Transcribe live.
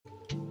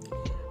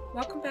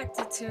Welcome back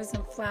to Tears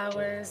and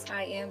Flowers.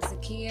 I am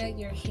Zakia,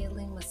 your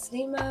healing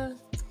Muslima.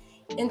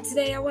 And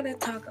today I want to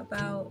talk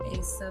about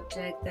a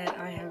subject that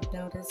I have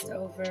noticed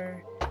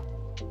over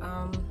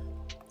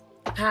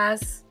the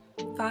past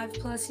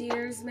 5+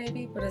 years,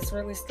 maybe, but it's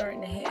really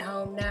starting to hit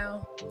home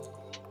now.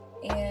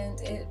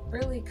 And it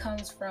really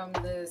comes from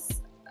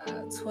this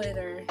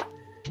Twitter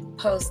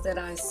post that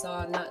I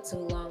saw not too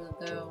long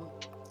ago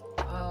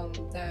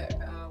that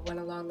went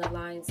along the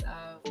lines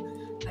of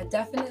I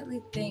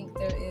definitely think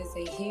there is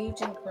a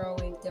huge and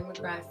growing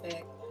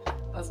demographic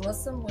of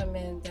Muslim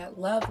women that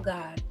love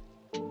God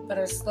but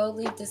are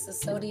slowly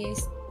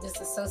disassociating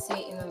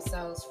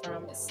themselves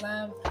from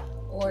Islam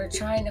or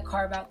trying to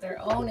carve out their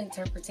own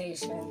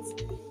interpretations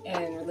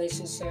and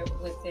relationship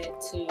with it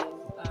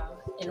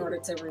in order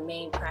to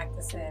remain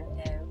practicing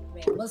and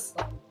remain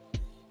Muslim.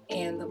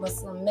 And the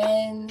Muslim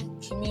men,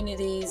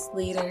 communities,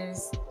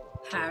 leaders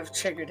have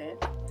triggered it.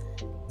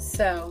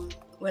 So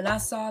when I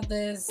saw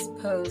this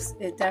post,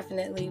 it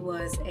definitely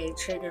was a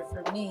trigger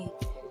for me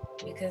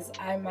because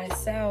I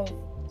myself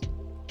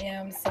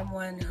am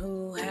someone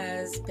who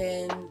has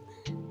been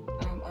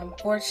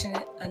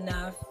unfortunate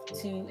enough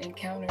to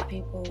encounter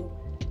people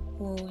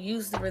who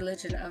use the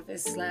religion of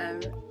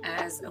Islam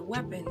as a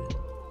weapon.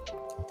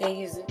 They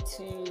use it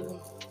to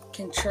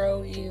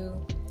control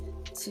you,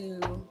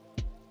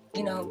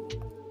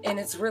 and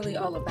it's really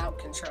all about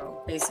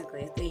control,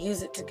 basically. They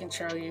use it to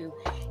control you,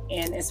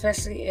 and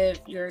especially if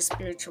your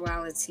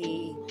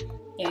spirituality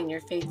and your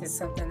faith is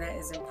something that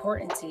is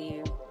important to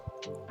you,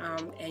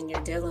 and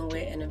you're dealing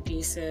with an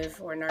abusive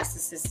or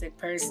narcissistic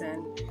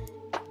person,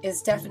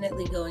 it's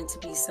definitely going to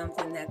be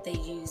something that they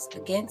use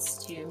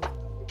against you,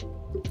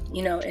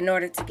 in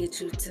order to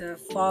get you to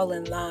fall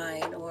in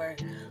line or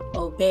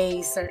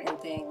obey certain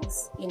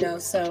things,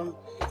 so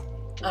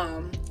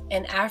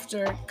and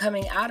after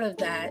coming out of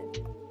that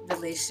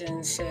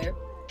relationship,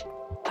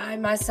 I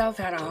myself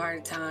had a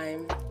hard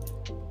time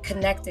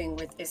connecting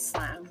with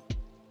Islam.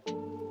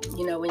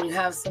 When you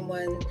have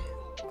someone,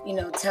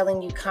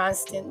 telling you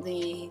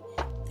constantly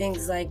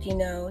things like,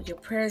 your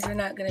prayers are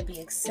not going to be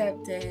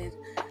accepted,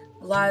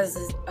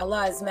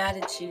 Allah is mad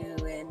at you,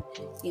 and,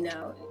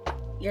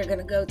 you're going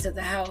to go to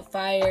the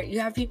hellfire.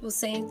 You have people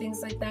saying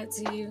things like that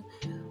to you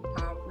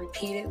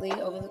repeatedly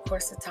over the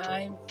course of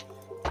time.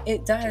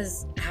 It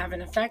does have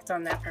an effect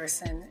on that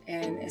person,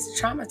 and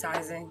it's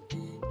traumatizing.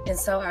 And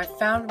so I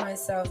found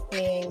myself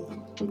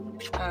being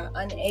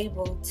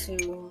unable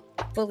to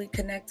fully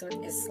connect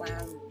with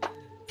Islam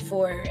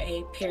for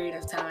a period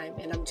of time.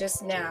 And I'm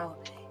just now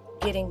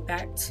getting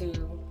back to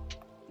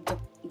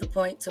the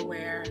point to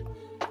where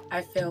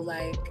I feel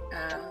like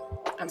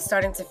I'm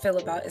starting to feel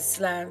about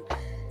Islam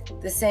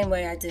the same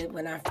way I did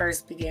when I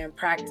first began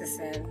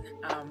practicing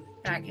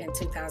back in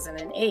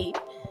 2008.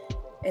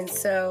 And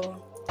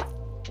so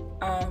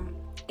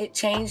it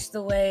changed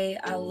the way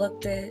I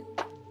looked at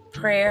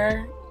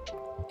prayer.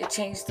 It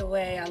changed the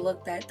way I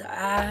looked at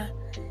dua.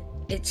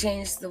 It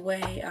changed the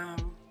way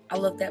I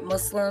looked at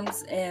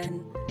Muslims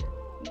and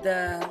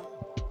the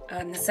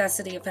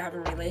necessity of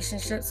having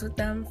relationships with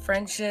them,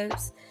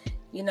 friendships.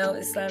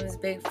 Islam is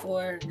big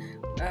for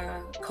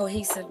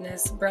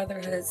cohesiveness,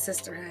 brotherhood,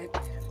 sisterhood.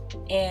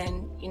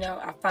 And,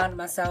 I found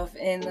myself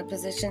in the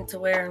position to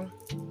where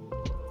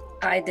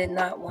I did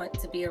not want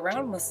to be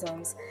around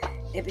Muslims.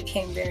 It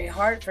became very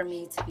hard for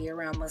me to be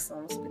around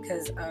Muslims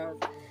because of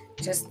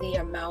just the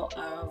amount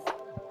of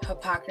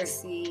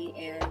hypocrisy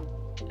and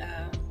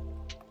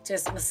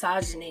just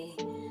misogyny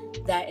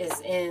that is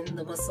in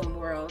the Muslim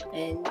world.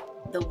 And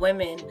the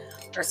women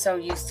are so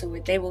used to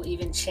it, they will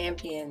even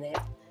champion it,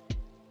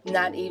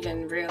 not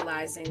even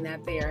realizing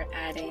that they are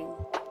adding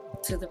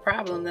to the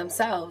problem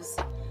themselves.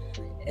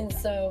 And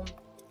so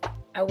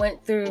I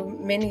went through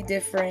many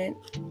different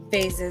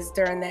phases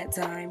during that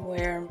time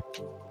where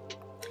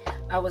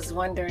I was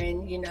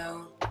wondering,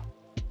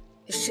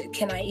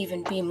 can I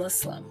even be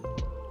Muslim?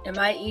 Am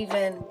I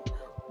even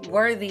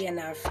worthy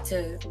enough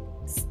to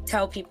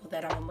tell people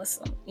that I'm a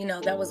Muslim?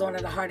 That was one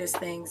of the hardest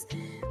things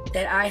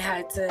that I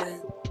had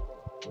to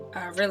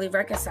really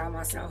reconcile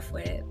myself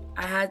with.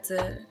 I had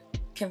to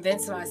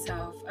convince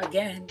myself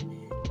again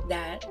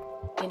that,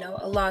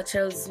 Allah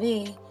chose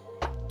me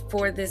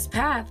for this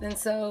path, and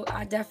so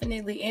I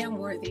definitely am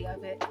worthy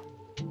of it.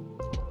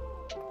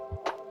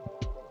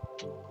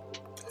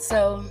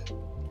 So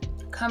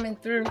coming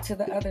through to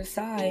the other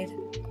side,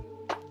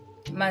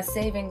 my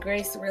saving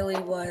grace really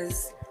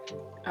was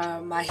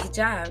my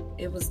hijab.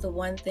 It was the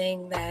one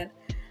thing that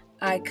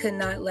I could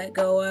not let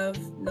go of,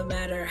 no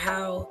matter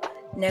how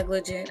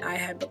negligent I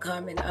had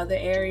become in other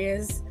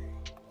areas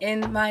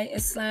in my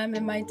Islam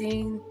and my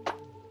deen.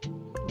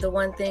 The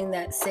one thing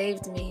that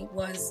saved me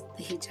was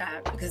the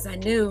hijab, because I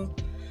knew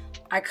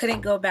I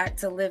couldn't go back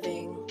to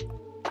living,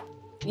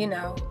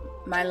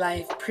 my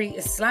life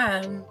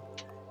pre-Islam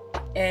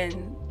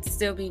and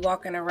still be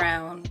walking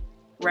around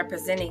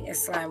representing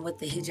Islam with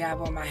the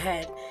hijab on my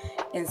head.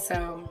 And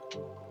so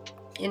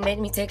it made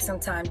me take some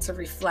time to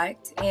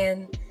reflect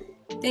and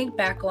think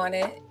back on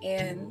it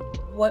and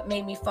what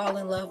made me fall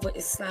in love with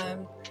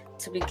Islam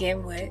to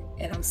begin with,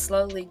 and I'm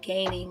slowly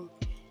gaining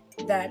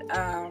that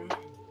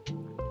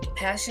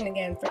passion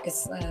again for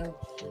Islam,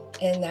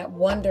 and that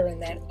wonder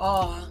and that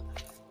awe,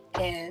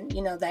 and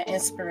that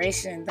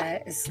inspiration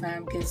that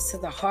Islam gives to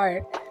the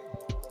heart.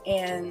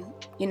 And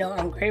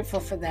I'm grateful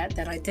for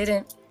that I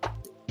didn't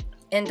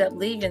end up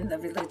leaving the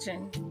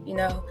religion.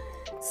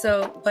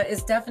 So, but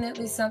it's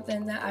definitely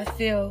something that I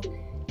feel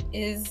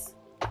is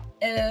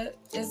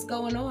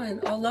going on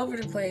all over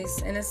the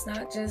place, and it's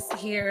not just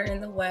here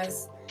in the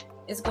West.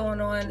 It's going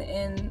on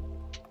in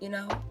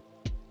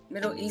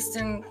Middle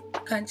Eastern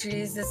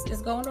countries.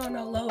 It's going on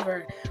all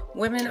over.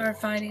 Women are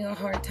finding a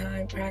hard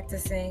time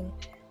practicing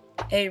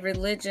a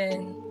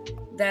religion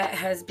that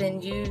has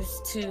been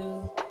used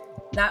to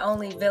not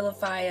only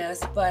vilify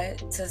us, but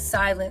to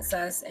silence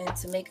us and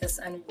to make us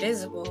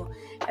invisible,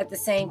 at the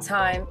same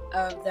time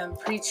of them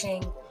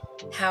preaching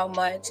how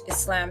much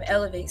Islam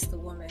elevates the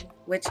woman,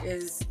 which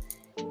is,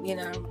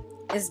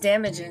 is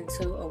damaging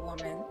to a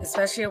woman,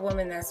 especially a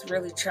woman that's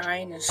really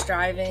trying and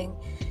striving.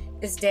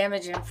 It's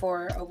damaging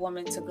for a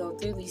woman to go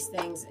through these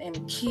things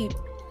and keep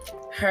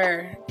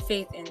her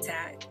faith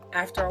intact.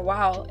 After a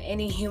while,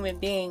 any human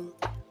being,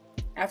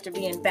 after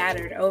being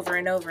battered over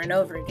and over and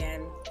over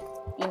again,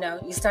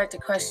 you start to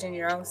question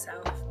your own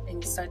self,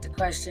 and you start to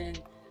question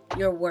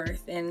your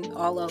worth and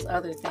all those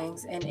other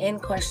things. And in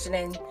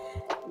questioning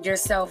your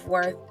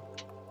self-worth,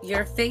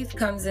 your faith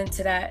comes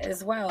into that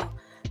as well.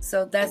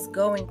 So that's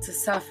going to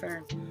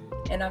suffer.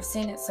 And I've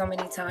seen it so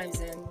many times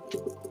in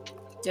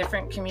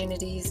different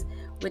communities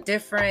with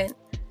different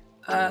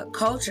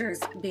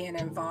cultures being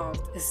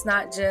involved. It's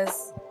not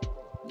just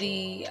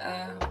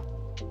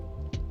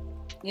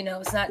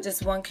it's not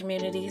just one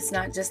community. It's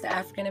not just the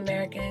African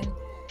American.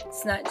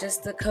 It's not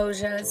just the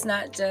Koja. It's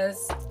not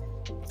just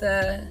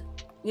the,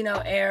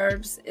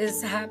 Arabs.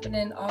 It's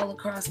happening all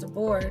across the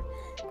board.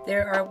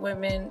 There are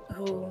women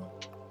who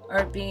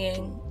are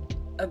being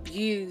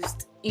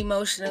abused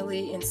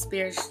emotionally and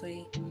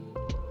spiritually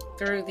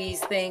through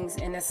these things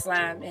in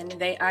Islam, and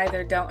they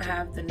either don't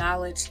have the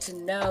knowledge to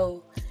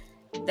know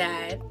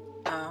that,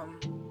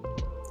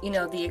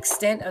 the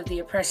extent of the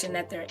oppression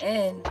that they're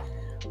in,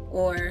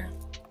 or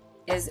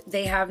is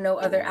they have no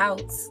other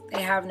outs.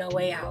 They have no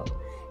way out.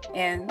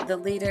 And the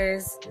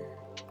leaders,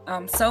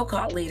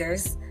 so-called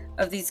leaders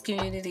of these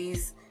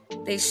communities,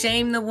 they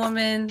shame the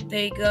woman.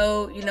 They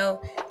go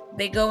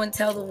and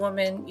tell the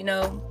woman,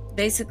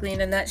 basically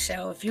in a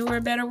nutshell, if you were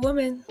a better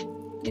woman,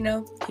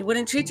 he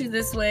wouldn't treat you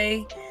this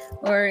way.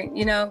 Or,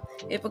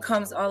 it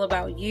becomes all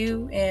about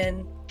you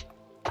and,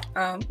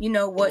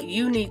 what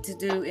you need to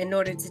do in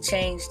order to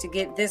change to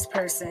get this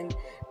person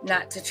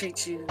not to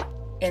treat you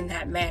in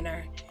that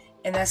manner.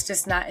 And that's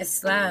just not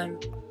Islam.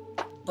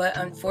 But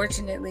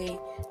unfortunately,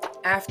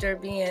 after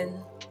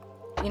being,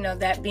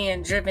 that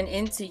being driven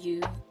into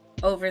you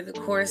over the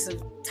course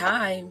of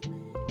time,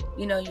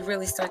 you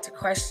really start to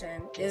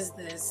question, is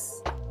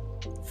this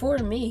for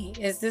me?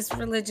 Is this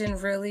religion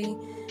really,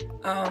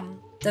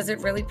 does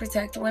it really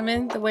protect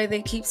women the way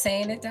they keep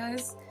saying it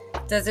does?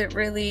 Does it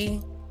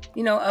really,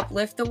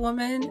 uplift the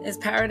woman? Is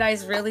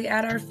paradise really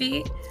at our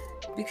feet?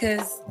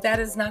 Because that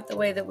is not the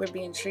way that we're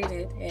being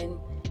treated. And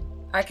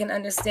I can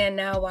understand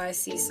now why I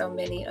see so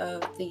many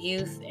of the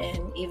youth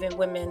and even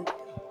women,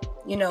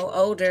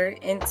 older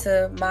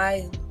into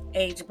my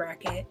age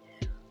bracket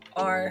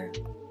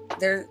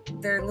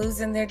they're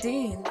losing their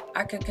deen.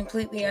 I could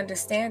completely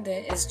understand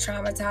it. It's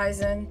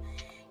traumatizing,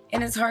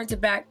 and it's hard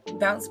to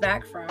bounce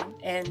back from.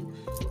 And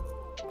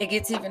it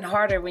gets even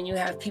harder when you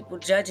have people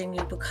judging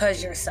you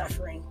because you're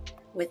suffering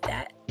with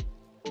that.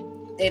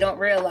 They don't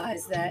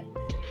realize that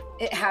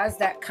it has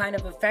that kind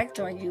of effect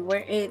on you,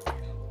 where it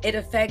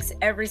affects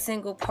every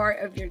single part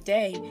of your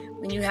day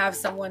when you have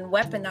someone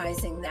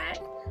weaponizing that,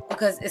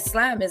 because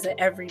Islam is an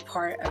every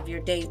part of your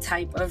day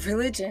type of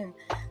religion.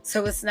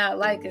 So it's not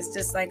like it's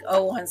just like,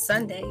 on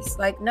Sundays.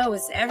 Like, no,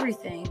 it's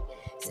everything.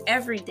 It's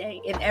every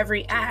day in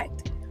every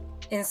act.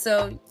 And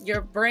so your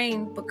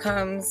brain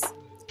becomes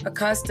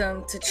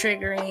accustomed to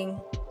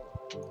triggering,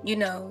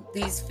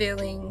 these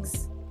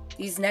feelings,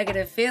 these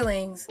negative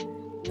feelings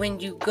when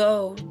you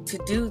go to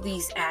do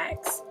these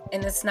acts.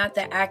 And it's not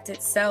the act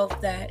itself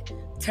that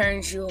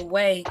turns you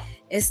away.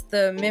 It's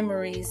the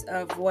memories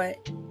of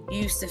what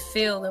you used to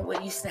feel and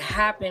what used to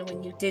happen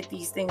when you did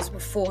these things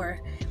before,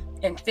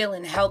 and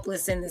feeling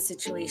helpless in the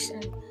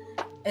situation.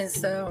 And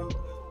so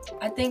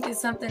I think it's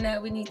something that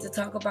we need to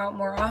talk about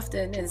more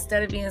often,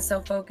 instead of being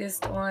so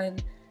focused on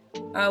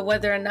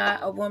whether or not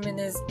a woman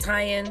is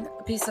tying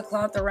a piece of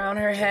cloth around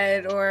her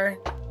head, or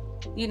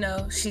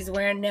she's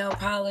wearing nail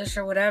polish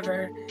or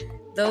whatever.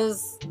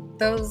 Those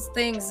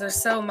things are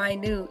so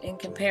minute in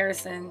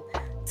comparison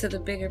to the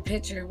bigger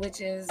picture, which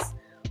is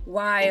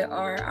why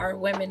are our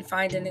women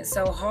finding it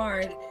so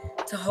hard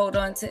to hold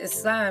on to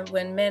Islam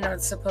when men are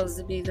supposed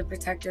to be the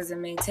protectors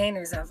and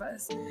maintainers of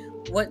us?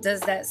 What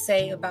does that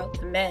say about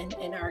the men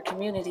in our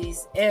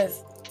communities if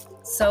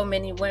so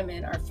many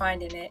women are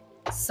finding it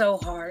so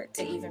hard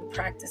to even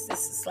practice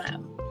this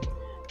Islam?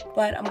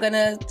 But I'm going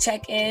to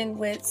check in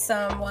with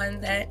someone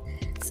that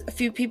a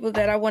few people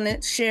that I want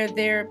to share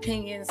their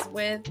opinions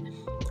with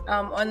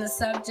on the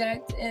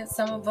subject, and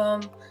some of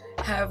them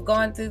have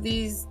gone through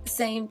these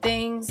same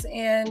things,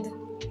 and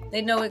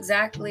they know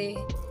exactly,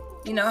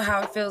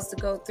 how it feels to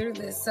go through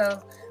this.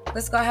 So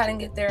let's go ahead and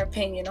get their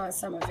opinion on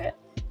some of it.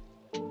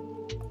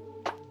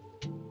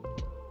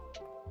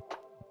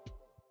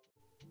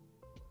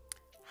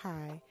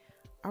 Hi,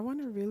 I want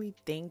to really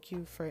thank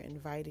you for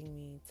inviting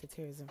me to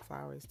Tears and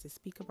Flowers to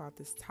speak about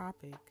this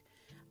topic.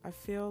 I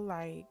feel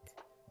like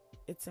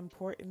it's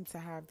important to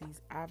have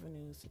these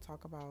avenues to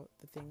talk about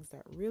the things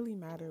that really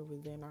matter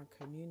within our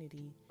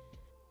community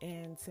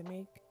and to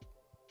make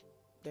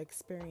the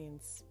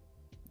experience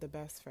the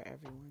best for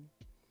everyone.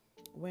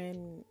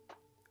 When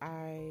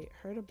I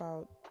heard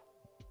about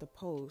the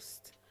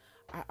post,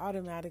 I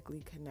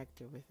automatically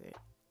connected with it.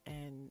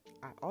 And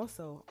I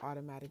also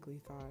automatically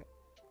thought,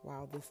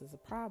 wow, this is a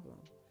problem.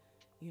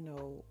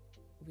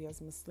 We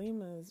as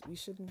Muslims, we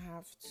shouldn't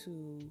have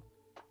to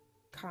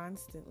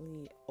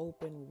constantly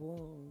open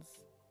wounds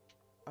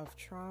of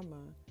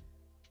trauma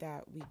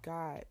that we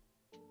got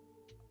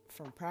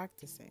from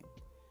practicing.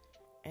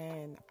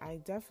 And I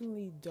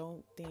definitely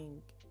don't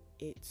think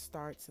it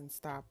starts and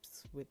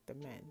stops with the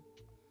men.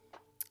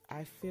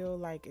 I feel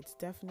like it's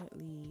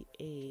definitely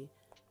a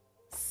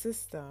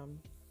system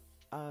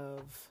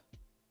of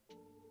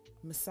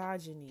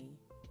misogyny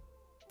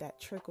that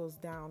trickles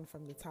down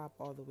from the top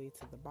all the way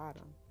to the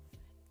bottom.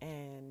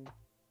 And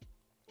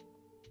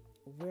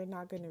we're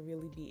not going to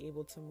really be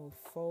able to move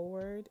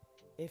forward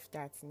if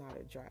that's not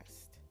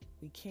addressed.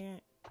 We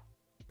can't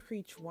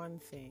preach one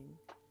thing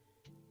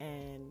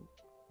and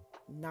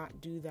not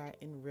do that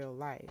in real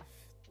life.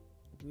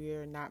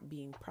 We're not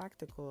being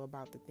practical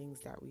about the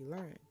things that we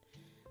learn.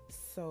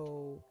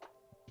 So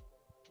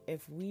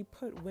if we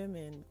put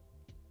women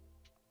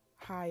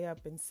high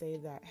up and say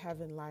that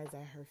heaven lies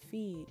at her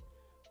feet,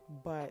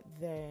 but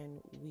then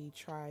we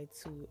try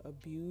to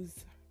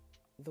abuse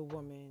the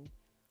woman,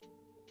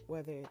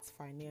 whether it's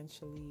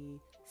financially,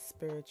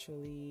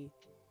 spiritually,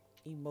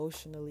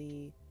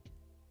 emotionally,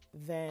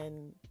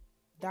 then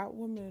that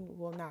woman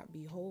will not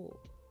be whole.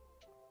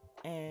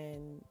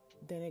 And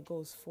then it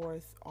goes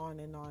forth on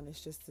and on.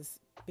 It's just this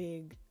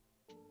big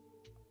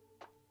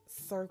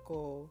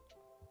circle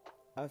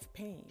of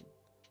pain.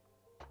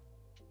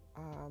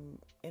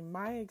 In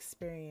my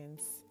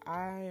experience,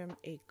 I am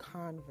a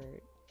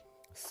convert.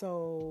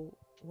 So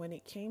when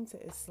it came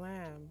to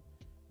Islam,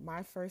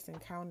 my first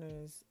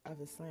encounters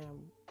of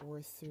Islam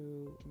were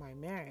through my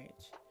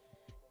marriage.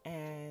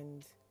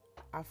 And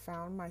I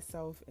found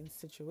myself in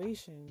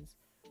situations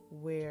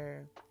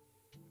where,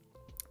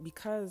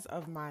 because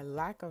of my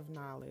lack of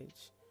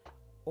knowledge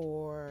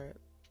or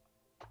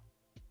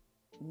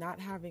not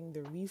having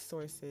the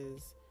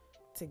resources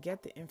to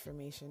get the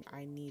information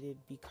I needed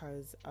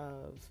because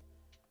of,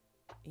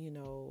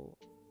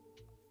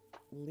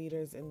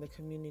 leaders in the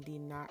community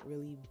not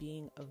really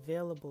being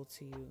available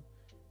to you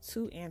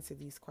to answer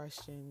these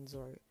questions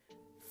or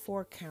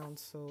for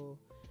counsel,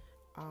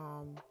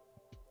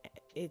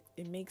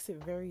 it makes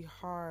it very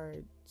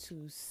hard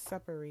to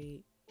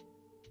separate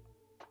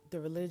the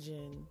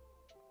religion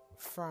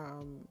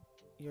from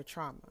your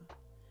trauma.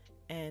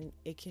 And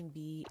it can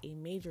be a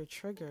major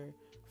trigger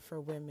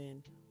for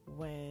women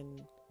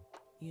when,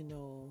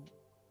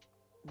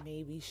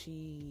 maybe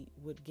she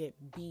would get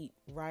beat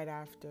right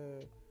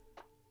after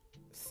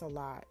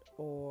Salat,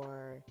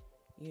 or,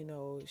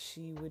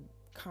 she would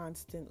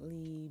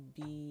constantly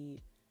be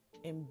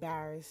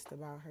embarrassed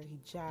about her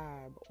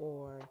hijab,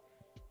 or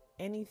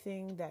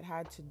anything that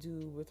had to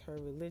do with her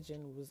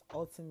religion was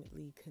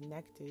ultimately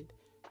connected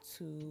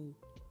to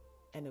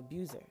an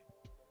abuser.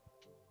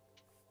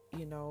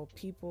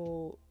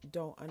 People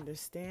don't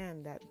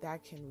understand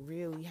that can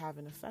really have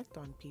an effect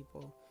on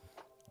people.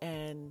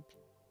 And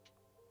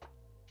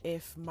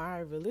if my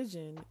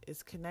religion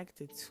is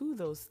connected to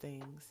those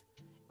things,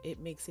 it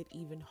makes it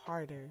even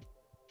harder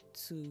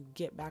to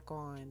get back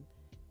on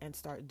and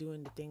start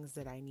doing the things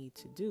that I need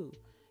to do.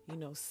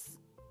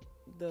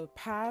 The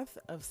path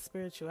of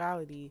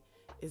spirituality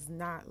is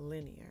not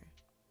linear.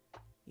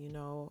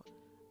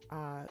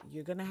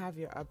 You're going to have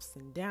your ups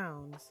and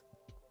downs,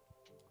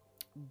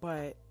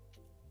 but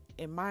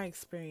in my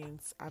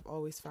experience, I've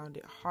always found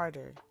it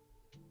harder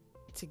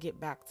to get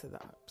back to the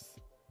ups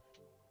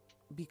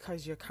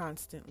because you're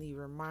constantly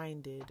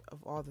reminded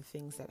of all the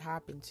things that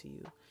happened to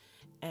you.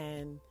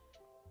 And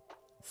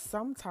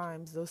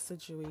sometimes those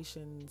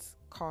situations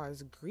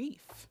cause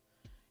grief.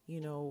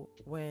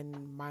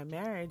 When my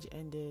marriage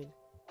ended,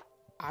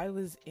 I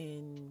was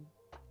in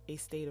a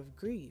state of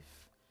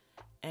grief.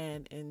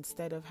 And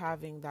instead of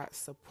having that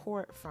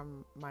support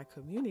from my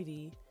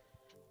community,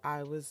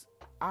 I was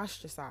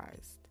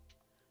ostracized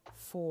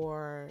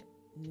for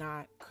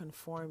not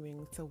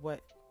conforming to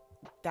what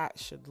that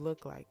should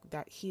look like,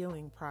 that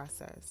healing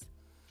process.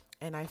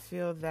 And I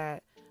feel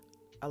that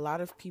a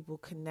lot of people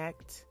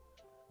connect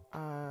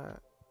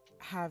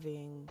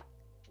having,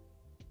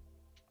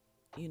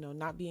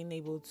 not being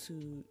able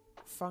to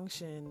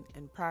function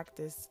and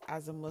practice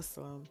as a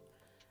Muslim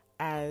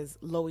as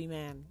low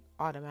iman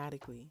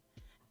automatically.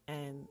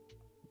 And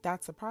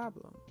that's a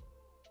problem.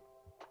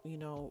 You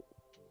know,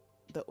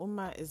 the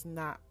ummah is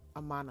not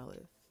a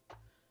monolith,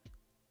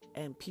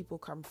 and people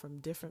come from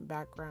different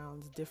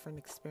backgrounds, different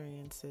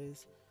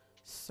experiences.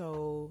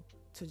 So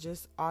to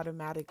just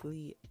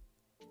automatically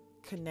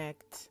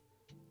connect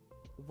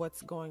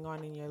what's going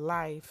on in your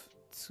life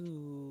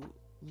to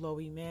low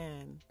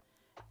iman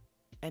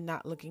and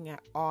not looking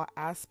at all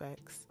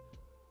aspects.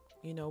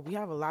 You know, we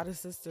have a lot of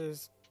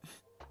sisters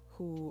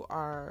who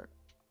are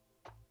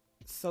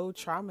so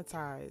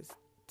traumatized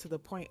to the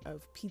point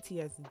of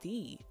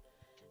PTSD,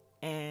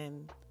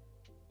 and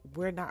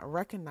we're not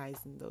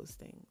recognizing those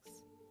things.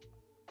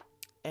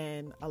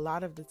 And a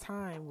lot of the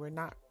time, we're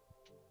not,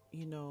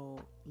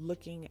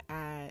 looking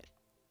at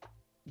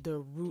the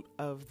root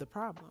of the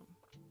problem.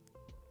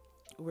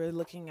 We're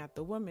looking at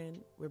the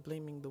woman, we're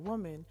blaming the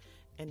woman,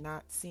 and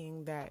not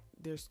seeing that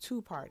there's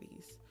two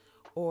parties,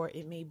 or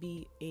it may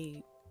be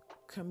a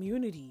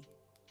community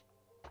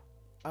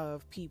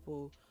of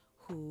people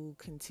who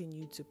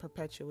continue to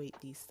perpetuate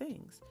these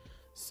things.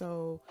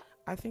 So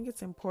I think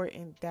it's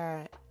important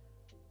that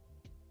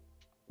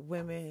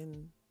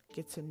women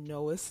get to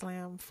know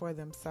Islam for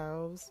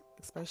themselves,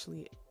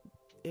 especially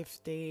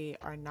if they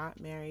are not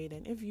married.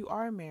 And if you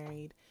are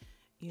married,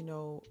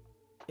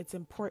 it's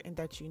important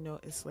that you know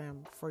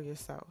Islam for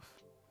yourself.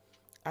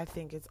 I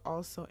think it's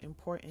also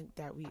important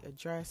that we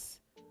address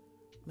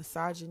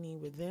misogyny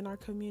within our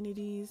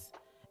communities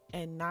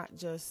and not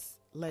just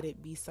let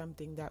it be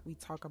something that we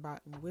talk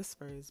about in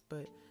whispers,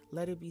 but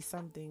let it be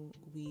something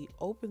we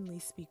openly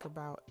speak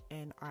about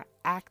and are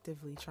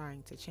actively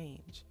trying to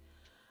change.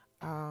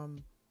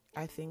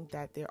 I think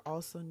that there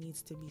also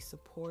needs to be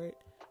support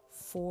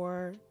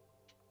for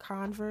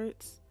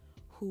converts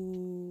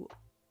who,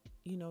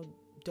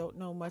 don't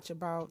know much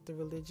about the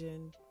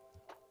religion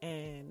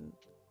and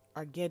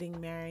are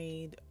getting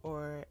married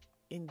or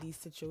in these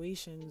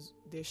situations.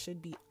 There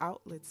should be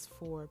outlets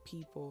for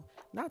people,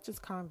 not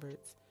just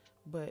converts,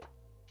 but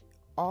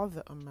all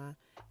the ummah,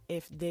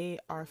 if they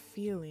are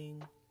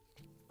feeling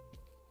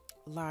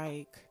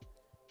like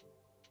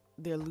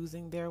they're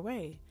losing their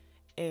way.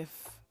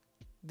 If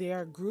there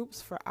are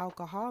groups for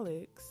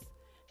alcoholics,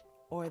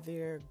 or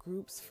there are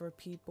groups for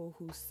people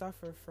who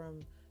suffer from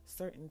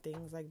certain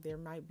things, like there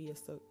might be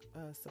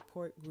a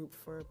support group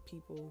for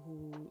people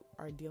who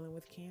are dealing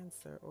with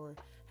cancer or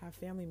have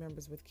family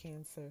members with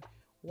cancer.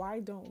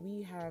 Why don't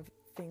we have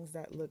things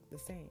that look the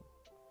same?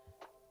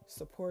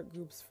 Support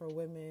groups for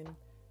women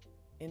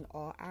in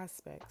all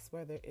aspects,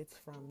 whether it's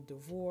from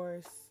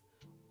divorce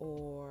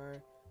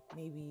or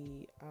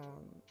maybe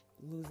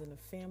losing a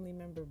family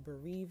member,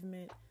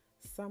 bereavement,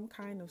 some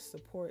kind of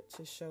support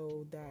to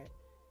show that,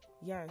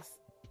 yes,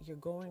 you're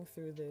going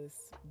through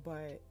this,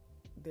 but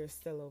there's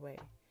still a way.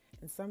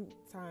 And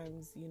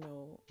sometimes,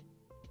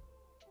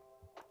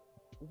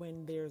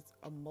 when there's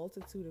a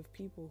multitude of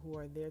people who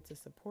are there to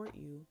support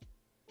you,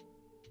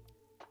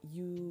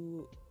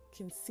 you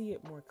can see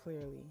it more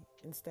clearly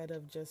instead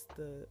of just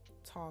the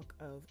talk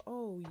of,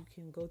 oh, you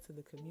can go to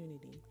the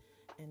community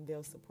and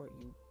they'll support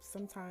you.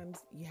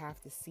 Sometimes you have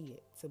to see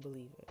it to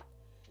believe it.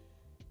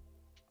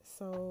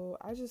 So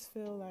I just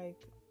feel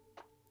like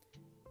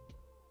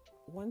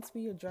once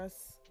we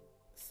address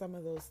some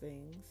of those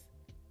things,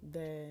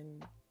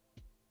 then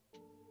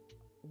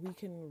we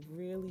can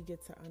really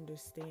get to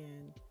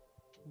understand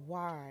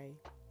why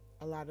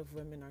a lot of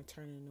women are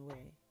turning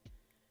away.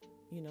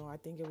 I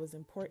think it was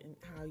important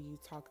how you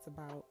talked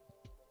about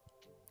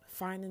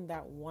finding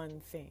that one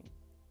thing.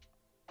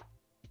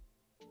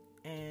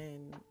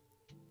 And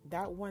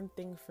that one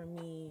thing for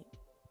me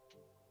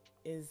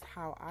is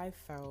how I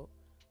felt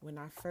when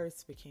I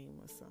first became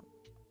Muslim.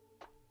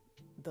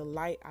 The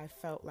light I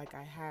felt like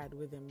I had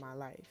within my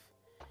life.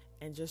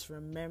 And just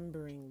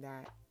remembering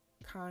that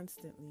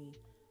constantly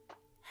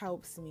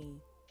helps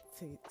me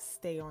to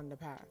stay on the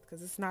path,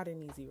 because it's not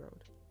an easy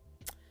road.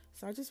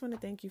 So I just want to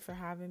thank you for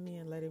having me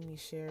and letting me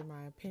share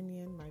my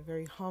opinion, my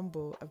very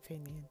humble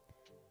opinion.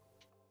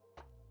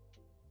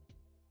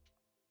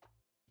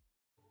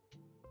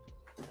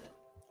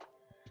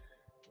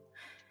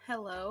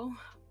 Hello,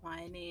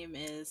 my name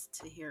is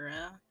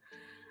Tahira.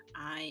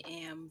 I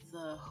am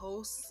the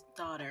host's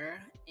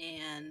daughter,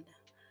 and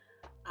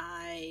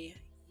I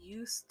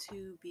used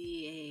to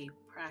be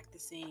a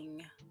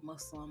practicing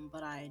Muslim,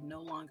 but I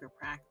no longer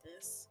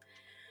practice.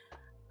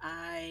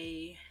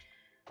 I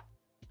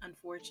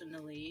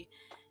unfortunately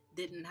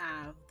didn't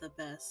have the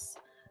best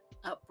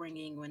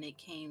upbringing when it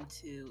came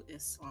to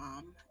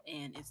Islam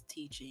and its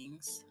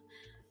teachings.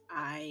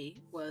 I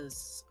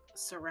was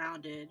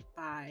surrounded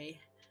by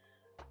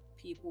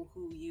people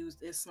who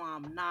used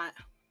Islam not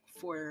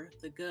for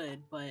the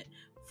good, but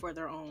for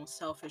their own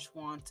selfish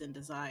wants and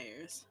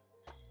desires.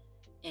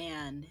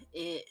 And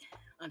it,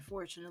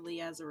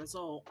 unfortunately, as a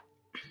result,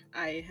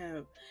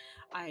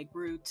 I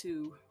grew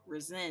to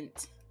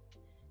resent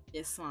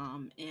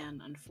Islam,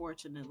 and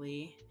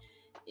unfortunately,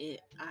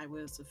 I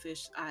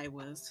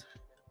was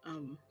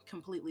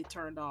completely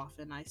turned off,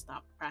 and I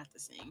stopped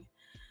practicing.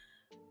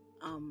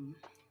 Um,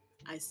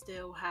 I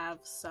still have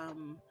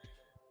some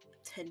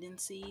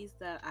tendencies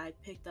that I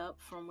picked up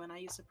from when I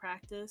used to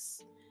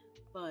practice,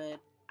 but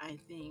I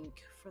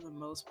think for the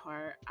most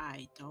part,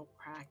 I don't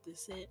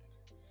practice it.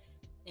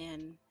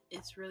 And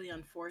it's really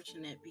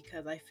unfortunate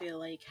because I feel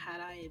like had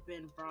I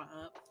been brought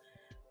up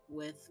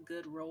with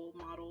good role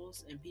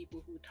models and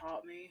people who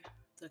taught me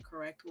the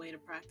correct way to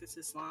practice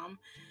Islam,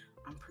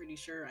 I'm pretty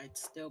sure I'd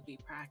still be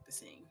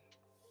practicing.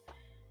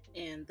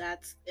 And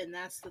that's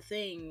the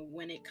thing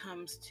when it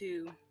comes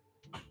to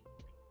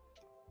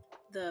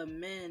the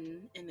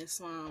men in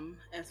Islam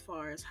as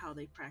far as how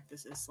they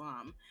practice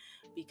Islam,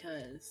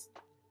 because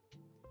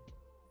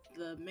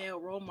the male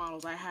role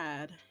models I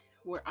had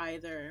were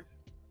either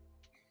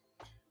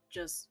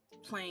just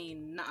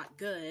plain not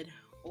good,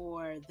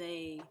 or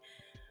they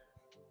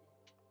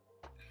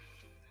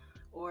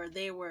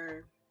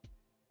were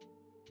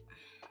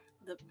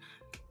the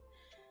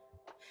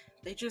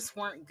they just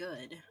weren't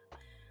good.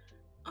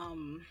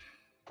 um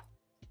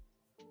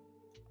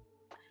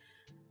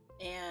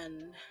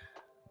and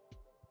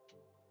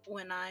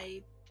when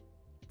I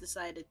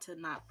decided to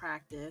not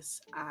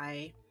practice,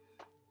 I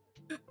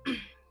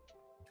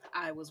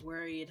was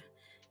worried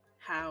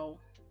how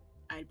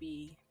I'd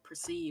be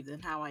perceived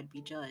and how I'd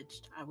be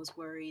judged. I was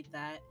worried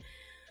that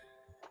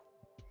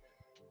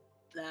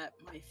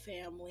my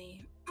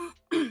family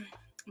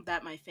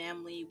that my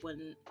family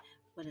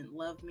wouldn't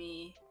love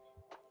me,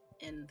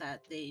 and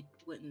that they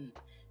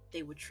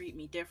would treat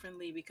me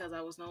differently because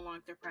I was no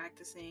longer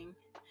practicing.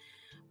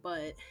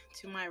 But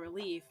to my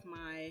relief,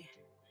 my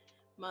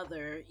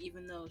mother,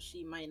 even though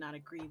she might not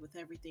agree with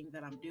everything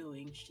that I'm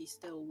doing, she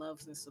still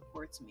loves and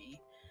supports me.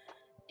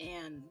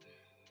 And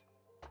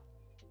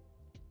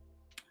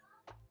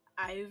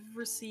I've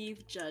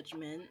received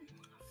judgment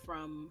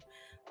from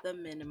the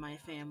men in my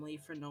family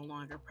for no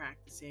longer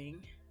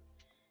practicing,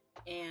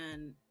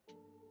 and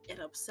it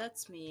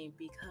upsets me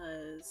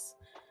because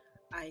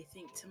I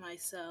think to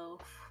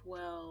myself,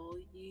 well,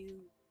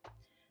 you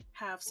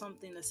have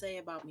something to say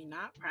about me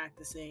not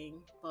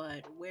practicing,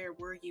 but where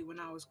were you when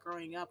I was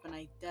growing up and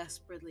I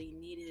desperately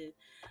needed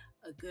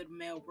a good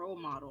male role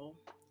model?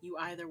 You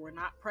either were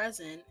not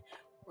present,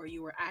 or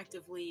you were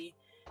actively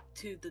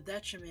to the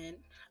detriment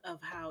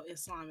of how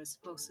Islam is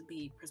supposed to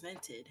be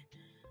presented.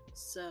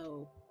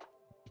 So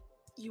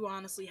you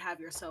honestly have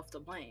yourself to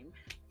blame,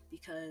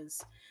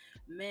 because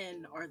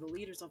men are the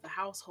leaders of the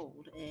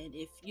household, and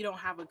if you don't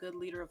have a good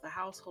leader of the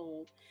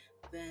household,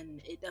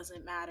 then it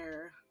doesn't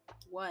matter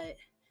what,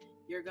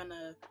 you're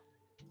gonna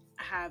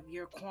have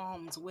your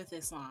qualms with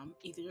Islam.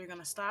 Either you're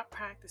gonna stop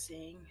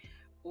practicing,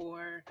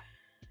 or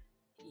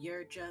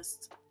you're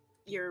just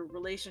your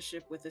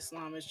relationship with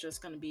Islam is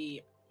just gonna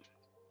be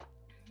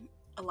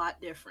a lot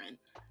different.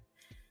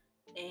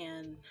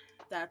 And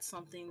that's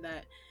something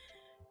that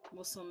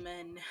Muslim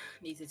men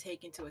need to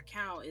take into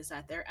account, is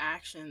that their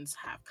actions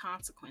have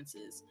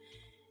consequences.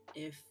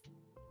 If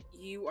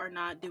you are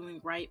not doing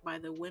right by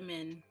the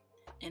women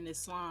in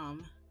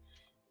Islam,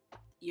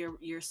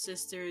 your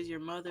sisters, your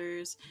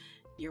mothers,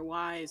 your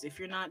wives, if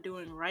you're not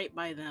doing right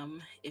by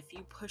them, if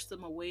you push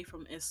them away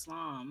from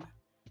Islam,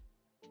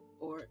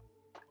 or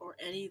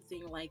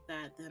anything like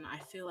that, then I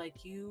feel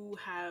like you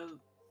have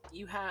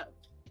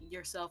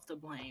yourself to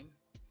blame,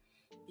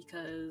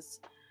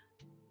 because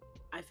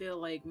I feel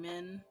like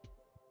men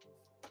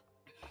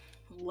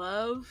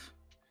love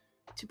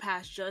to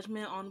pass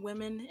judgment on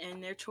women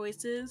and their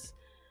choices,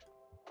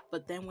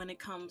 but then when it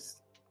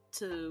comes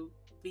to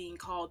being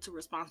called to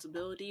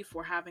responsibility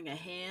for having a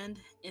hand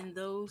in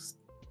those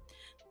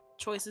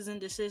choices and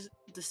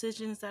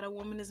decisions that a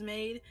woman has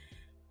made,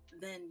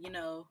 then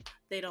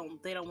they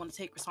don't want to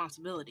take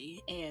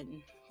responsibility.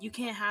 And you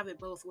can't have it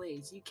both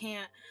ways. You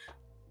can't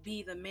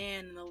be the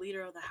man and the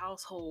leader of the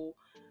household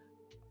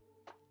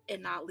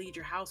and not lead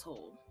your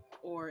household.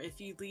 Or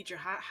if you lead your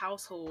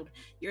household,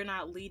 you're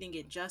not leading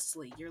it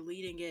justly. You're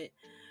leading it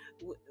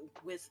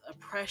with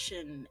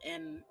oppression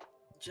and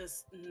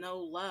just no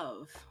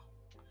love.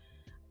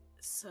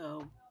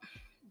 So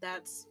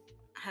that's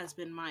has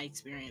been my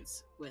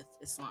experience with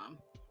Islam.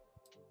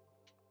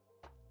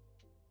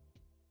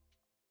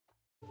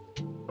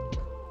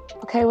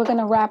 Okay, we're going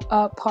to wrap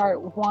up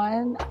part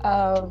 1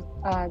 of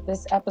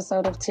this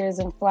episode of Tears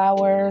and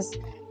Flowers,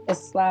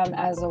 Islam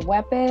as a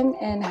Weapon,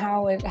 and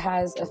how it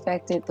has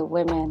affected the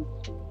women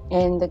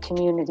in the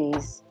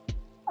communities.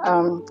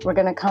 We're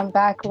going to come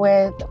back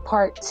with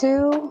part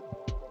 2.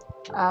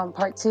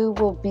 Part 2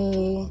 will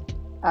be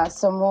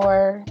some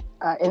more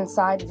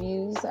inside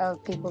views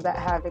of people that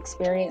have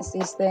experienced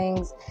these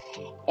things.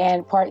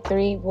 And part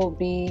 3 will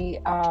be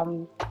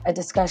a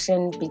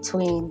discussion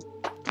between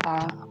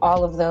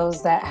all of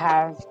those that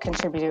have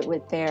contributed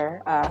with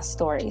their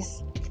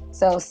stories.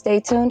 So stay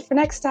tuned for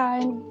next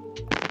time.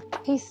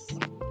 Peace.